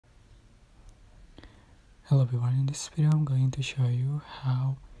Hello everyone, in this video I'm going to show you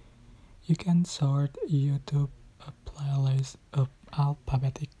how you can sort YouTube playlist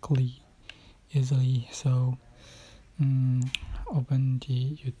alphabetically easily. So open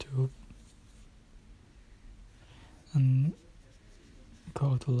the YouTube and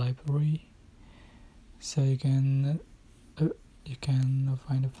go to library. So you can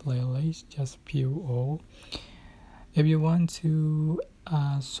find a playlist, just view all. If you want to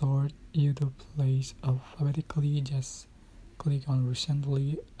sort YouTube plays alphabetically, just click on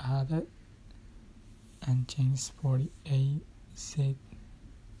recently added and change for the AZ.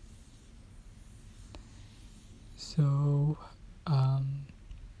 So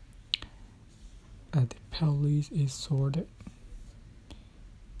the playlist is sorted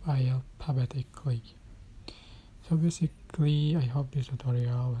by alphabetically. So basically, I hope this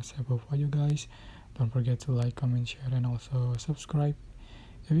tutorial was helpful for you guys. Don't forget to like, comment, share, and also subscribe.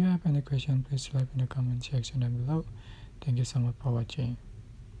 If you have any question, please leave in the comment section down below. Thank you so much for watching.